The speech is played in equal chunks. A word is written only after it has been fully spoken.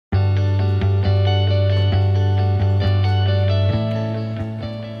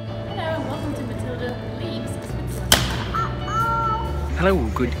Hello,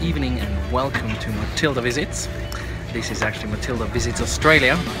 good evening and welcome to Matilda Visits. This is actually Matilda Visits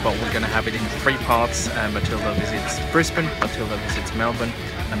Australia, but we're going to have it in 3 parts. Matilda Visits Brisbane, Matilda Visits Melbourne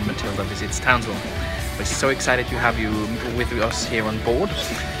and Matilda Visits Townsville. We're so excited to have you with us here on board.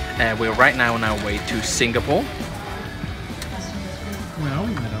 We're right now on our way to Singapore. Where are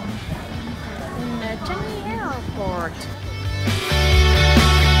we, madam? In the Changi Airport.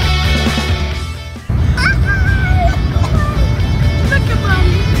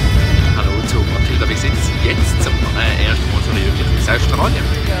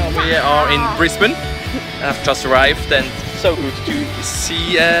 We are in Brisbane. I've just arrived and so good to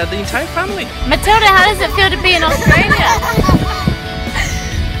see the entire family. Matilda, how does it feel to be in Australia?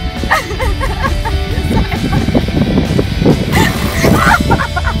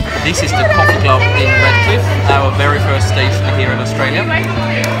 This is the coffee club in Raclette, our very first station here in Australia.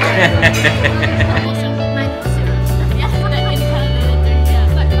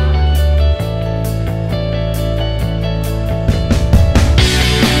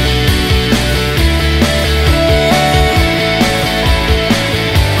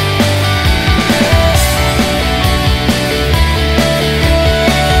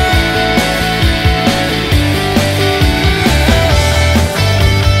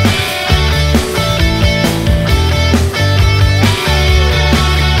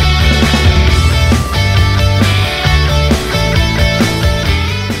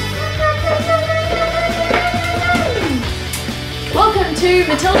 Welcome to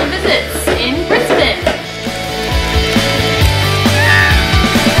Matilda Visits in Brisbane.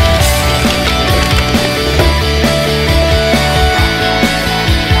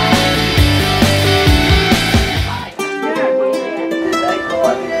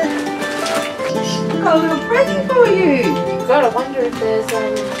 Got a little present for you. God, I wonder if there's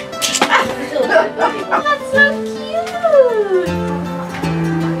That's so cute.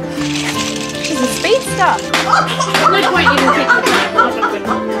 She's a speedster. No point even thinking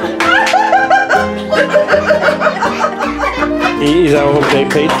Is our holiday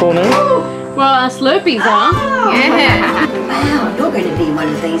paid for now? well, our Slurpees are. Yeah. Wow, you're going to be one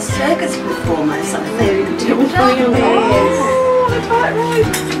of these circus performers up there in Matilda. Oh, the tight rope.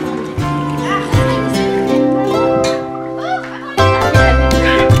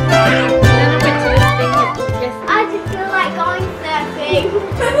 I just feel like going surfing.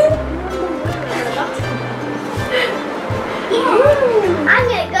 I'm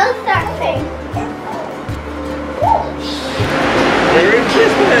gonna go surfing. We're in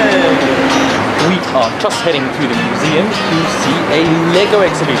Brisbane! We are just heading to the museum to see a Lego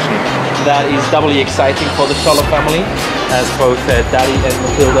exhibition. That is doubly exciting for the Charlotte family, as both Daddy and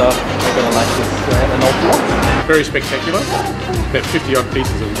Matilda are going to like this an awful lot. Very spectacular. About 50 odd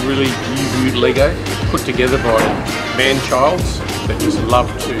pieces of really new Lego put together by man-childs that just love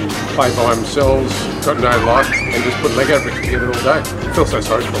to play by themselves, got no life, and just put Lego bricks together all day. I feel so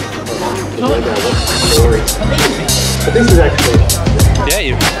sorry for them. But this is actually... Yeah,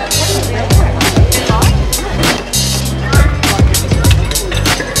 you.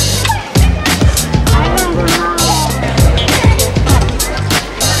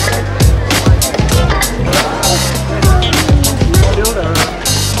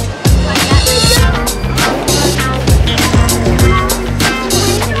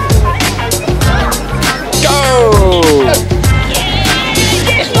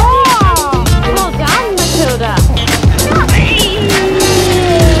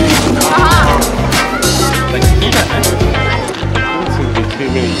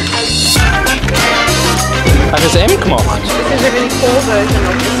 This is a really cool version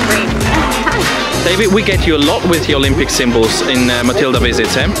of the screen. David, we get you a lot with the Olympic symbols in Matilda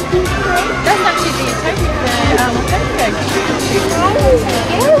Visits, eh? That's actually the Tokyo.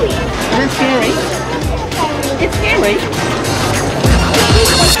 Oh, It's scary. It's scary.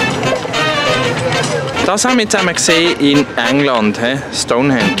 Das haben wir zusammen gesehen in England,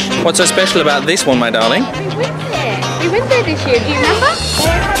 Stonehenge. What's so special about this one, my darling? We went there this year, do you remember?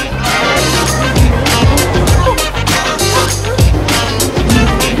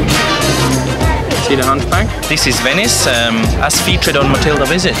 See the hunchback? This is Venice, as featured on Matilda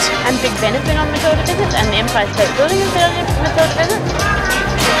Visits. And Big Ben has been on Matilda Visits, and the Empire State Building has been on Matilda Visits.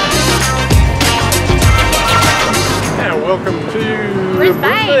 Now, welcome to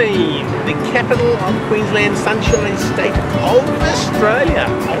Brisbane, the capital of Queensland, Sunshine State of Australia.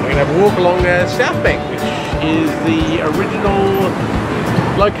 We're going to have a walk along South Bank, which is the original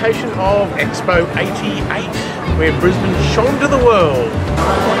location of Expo 88, where Brisbane shone to the world.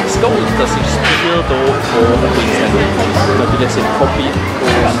 Skål, das ist hier hier vor Queensland. Natürlich sind Copy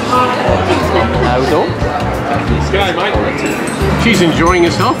und Auto. G'day, mate. She's enjoying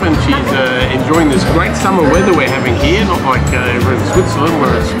herself and she's enjoying this great summer weather we're having here, not like over in Switzerland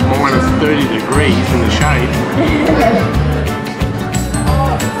where it's minus 30 degrees in the shade.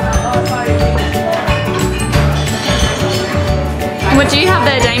 What do you have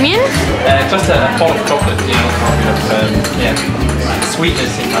there, Damien? Just a pot of chocolate, you know, yeah,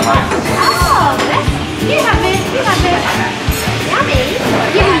 sweetness in my life. Oh, you have it. You have it. Yummy.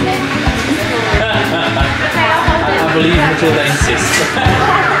 You have it. I believe Matilda insists.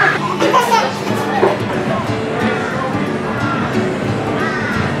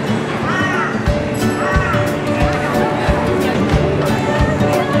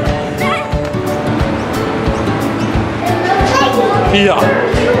 Ja.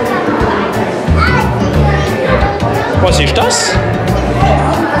 Was ist das?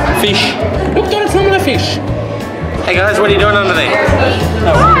 Fish. Look, that's not a fish. Hey guys, what are you doing under there?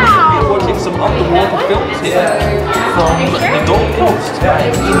 We're watching some underwater films here from the Gold Coast.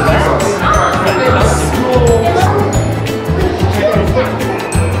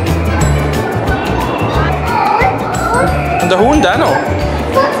 Und der Hund auch noch.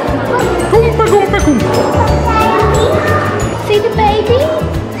 Kumpa, kumpa, kumpa. See the baby?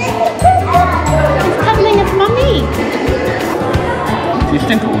 He's cuddling his mummy. Siehst du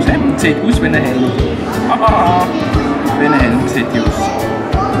den großen? Sieht aus wie ein Helm. Ah, wie ein Helm sieht die aus.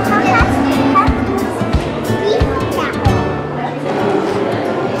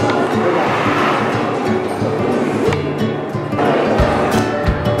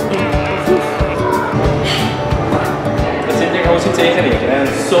 Das sind die großen Zehen hier.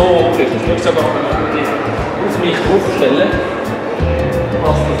 So hoch ist es. Ich sogar muss mich aufstellen.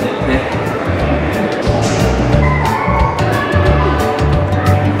 Was das nicht, ne?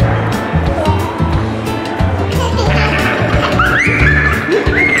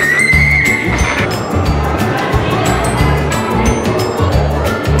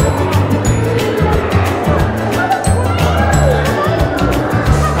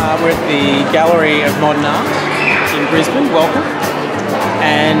 We're at the Gallery of Modern Art in Brisbane, welcome.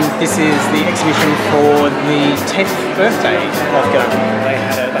 And this is the exhibition for the 10th birthday of GOMA. They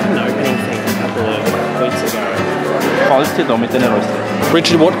had an opening thing a couple of weeks ago.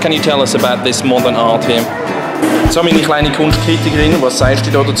 Richard, what can you tell us about this modern art here? So, meine kleine Kunstkritikerin, was sagst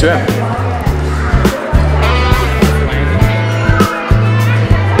du da dazu?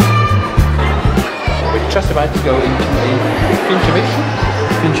 We're just about to go into the exhibition.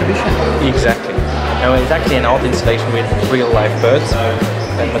 Exactly. Now it's actually an art installation with real life birds.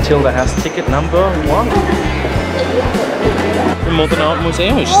 And Matilda has ticket number 1. Im Modern Art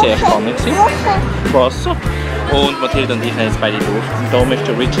Museum ist sehr spannend. Wasser. Und Matilda und ich haben jetzt beide durch. Und da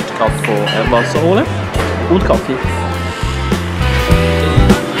möchte Richard gerade Wasser holen. Und Kaffee.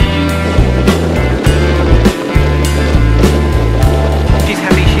 She's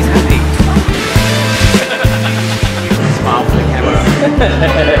happy, she's happy. Smile for the camera.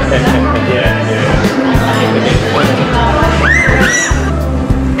 Yeah.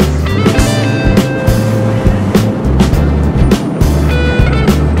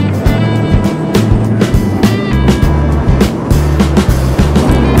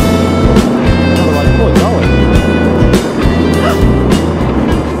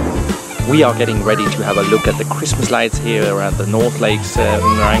 We are getting ready to have a look at the Christmas lights here around the North Lakes,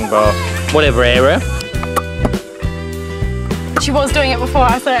 Narangba, whatever area. She was doing it before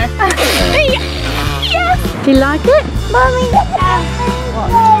I saw her. Yes! Do you like it? Mommy.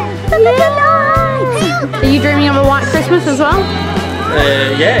 Are you dreaming of a white Christmas as well?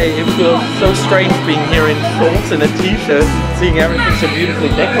 Yeah, it feels so strange being here in shorts and a t-shirt, seeing everything so beautifully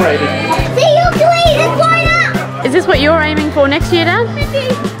decorated. See you, please. It's going up. Is this what you're aiming for next year, Dad?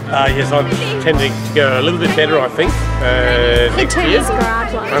 Yes, I'm tending to go a little bit better, I think. Next year.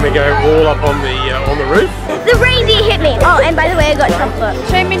 I'm going to go all up on the roof. The reindeer hit me. Oh, and by the way, I got chocolate.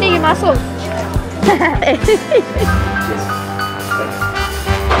 Show me your muscles.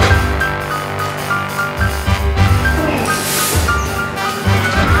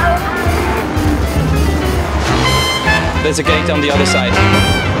 There's a gate on the other side.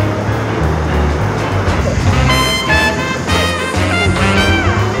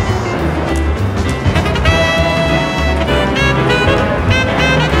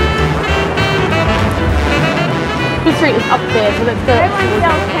 The street is up there, so let's go.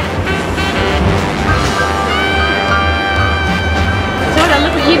 So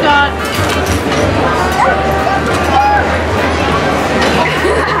look what you got.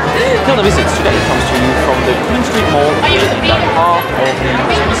 Matilda Visits today comes to you from the Queen Street Mall in the heart of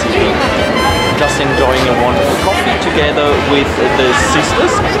the city. Just enjoying a wonderful coffee together with the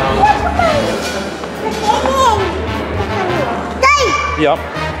sisters. Ja.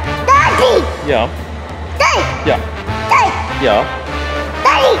 Daddy! Ja. Daddy! Ja. Daddy! Ja.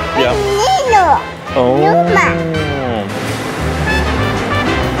 Daddy! Ja. Nino! Oh. Numa!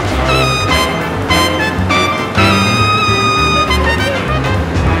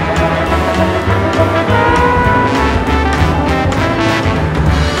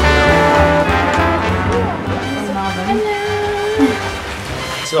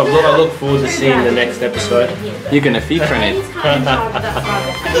 So what I look forward to seeing the next episode. You're gonna feature in it.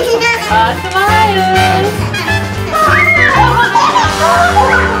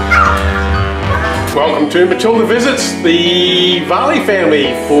 Welcome to Matilda Visits the Varley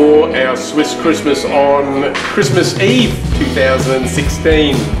family for our Swiss Christmas on Christmas Eve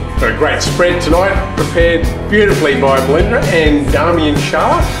 2016. Got a great spread tonight, prepared beautifully by Belinda and Damien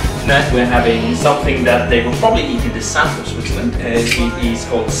Shah. Tonight we're having something that they will probably eat in the south of Switzerland. It is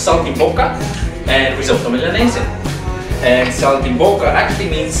called Saltimbocca and Risotto Milanese. And Saltimbocca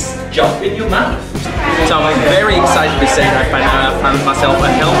actually means jump in your mouth. So I'm very excited to say that I found myself a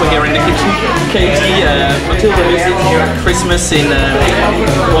helper here in the kitchen. Katie, Matilda visits here at Christmas in,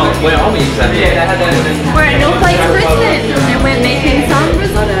 well, where are we exactly? We're at North Lake, Brisbane, and we're making some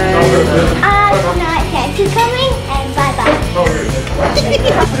risotto. Thank you for coming and bye-bye.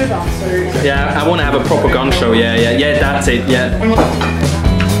 Yeah, I want to have a proper gun show, yeah, that's it, yeah.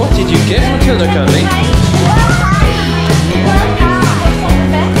 What did you get, Matilda Curly?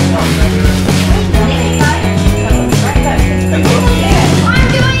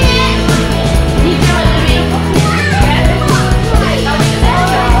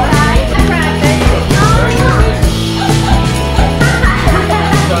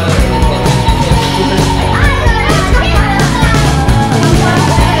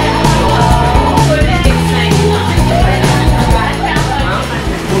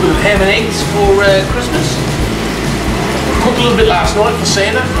 Ham and eggs for Christmas. Cooked a little bit last night for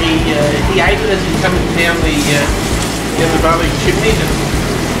Santa. He ate it as he came down the Varley chimney.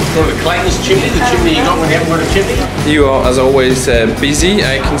 Sort of the Clayton's chimney, the chimney you got when you haven't got a chimney. You are, as always, busy,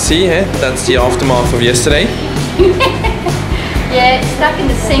 I can see, that's the aftermath of yesterday. Yeah, it's stuck in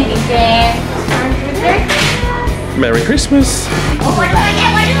the sink again. Merry Christmas! Oh, what do I get?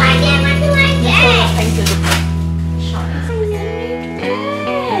 What do I get? What do I get?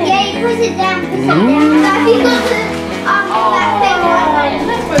 Yeah, you push it down. Push it down. Now if you go to that thing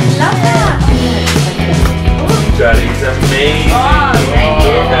That is amazing.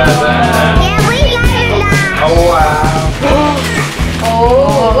 Look at that. yeah, we got it now. Oh wow.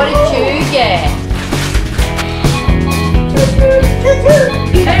 Oh, what did you get?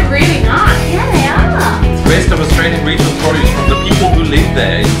 They're really nice. Yeah, they are. It's based on Australian regional produce from the people who live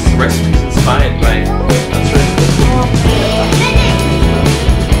there. It's recipes inspired by Australian people.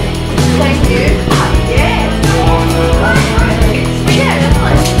 Thank you. Yeah.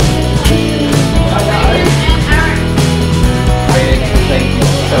 Thank you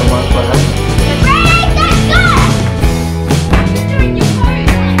so much for that.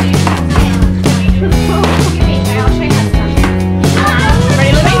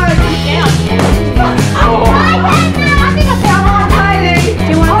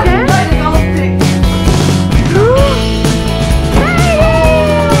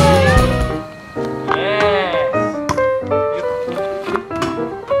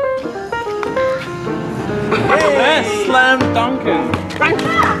 Slam Duncan.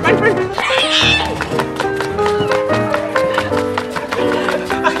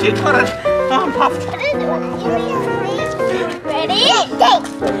 You got it. Oh, I'm puffed. Ready? Take.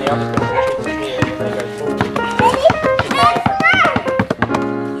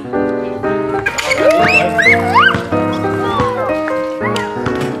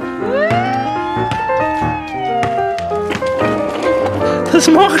 Das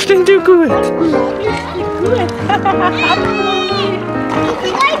machst denn du gut?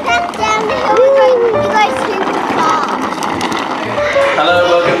 You guys back down the hill, you guys super fast. Hello,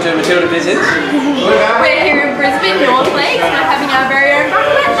 welcome to Matilda Visits. We're here in Brisbane, North Lake, and we're having our very own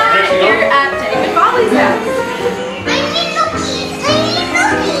raclette night here at David Barley's house.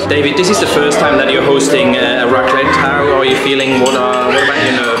 David, this is the first time that you're hosting a raclette. How are you feeling? What about your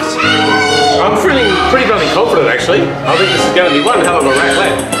nerves? I'm feeling pretty bloody confident actually. I think this is going to be one hell of a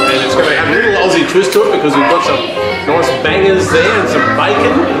raclette. And it's going to have a little Aussie twist to it because we've got some nice bangers there and some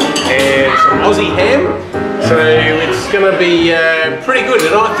bacon and some Aussie ham. So it's going to be pretty good.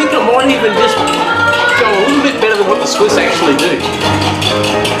 And I think I might even just go a little bit better than what the Swiss actually do.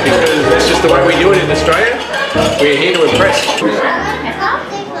 Because that's just the way we do it in Australia. We're here to impress.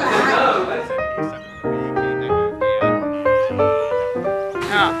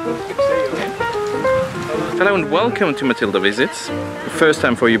 Hello and welcome to Matilda Visits. First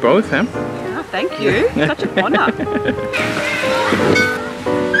time for you both, huh? Oh, thank you. Such an honour.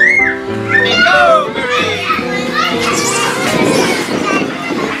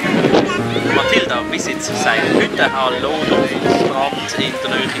 Matilda Visits zijn Hütte aan Lodenstrand in de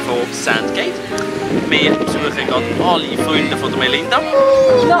nähe van Sandgate. Wir besuchen gerade alle Freunde von der Melinda.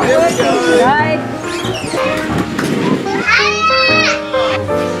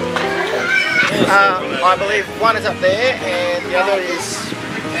 I believe one is up there and the other is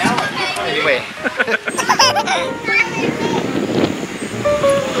anywhere.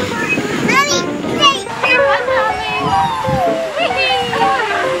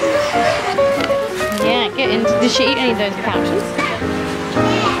 Yeah, get into. Did she eat any of those pouches?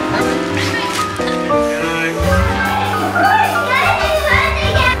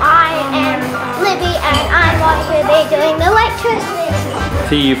 I am Libby and I'm going to be doing the waitress.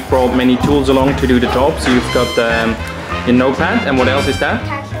 So you've brought many tools along to do the job. So you've got your notepad, and what else is that?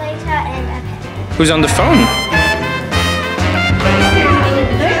 Calculator and a pen. Who's on the phone?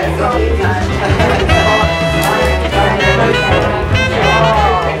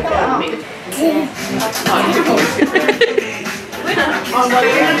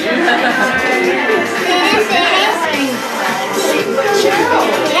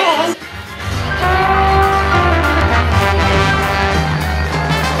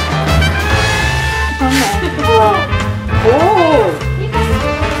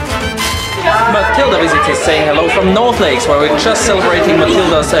 Matilda Visits is saying hello from North Lakes, where we're just celebrating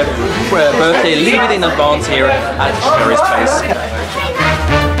Matilda's birthday a little bit in advance here at Sherry's place.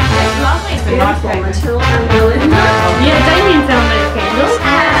 Yeah, Damien filmed those candles.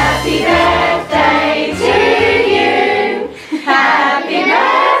 Happy birthday to you. Happy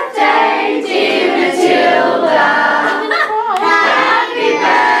birthday, dear Matilda. Happy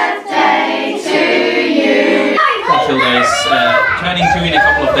birthday to you. Matilda is turning 2 in a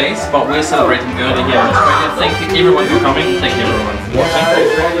couple of days, but we're celebrating early here in Australia. Thank you everyone for coming. Thank you everyone for watching.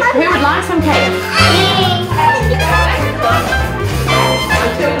 Who would like some cake?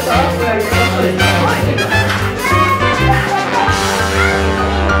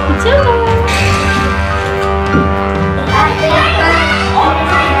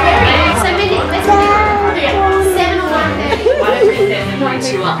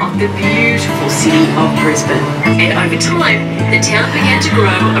 Tour of the beautiful city of Brisbane, and over time the town began to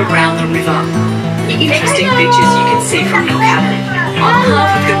grow around the river. Interesting features you can see from your cabin on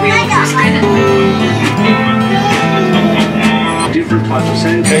half of the real Brisbane. Different types of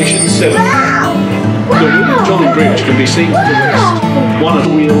sanitation service. The William Jolly Bridge can be seen to the west. One of the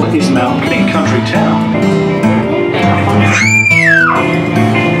wheel is Mount King Country Town.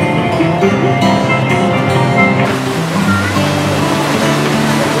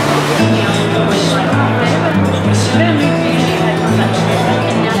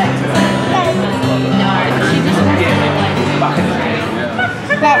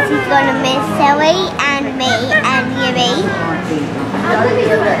 Lexi's gonna miss Zoe and me and Yuri. I'm gonna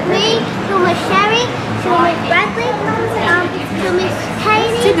go with me, she'll miss Sherry, she'll miss Bradley, she'll miss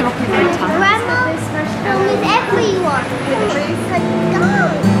Katie, she'll miss Grandma, she'll miss everyone. She'll miss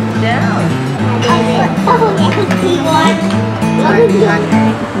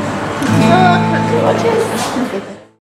everyone.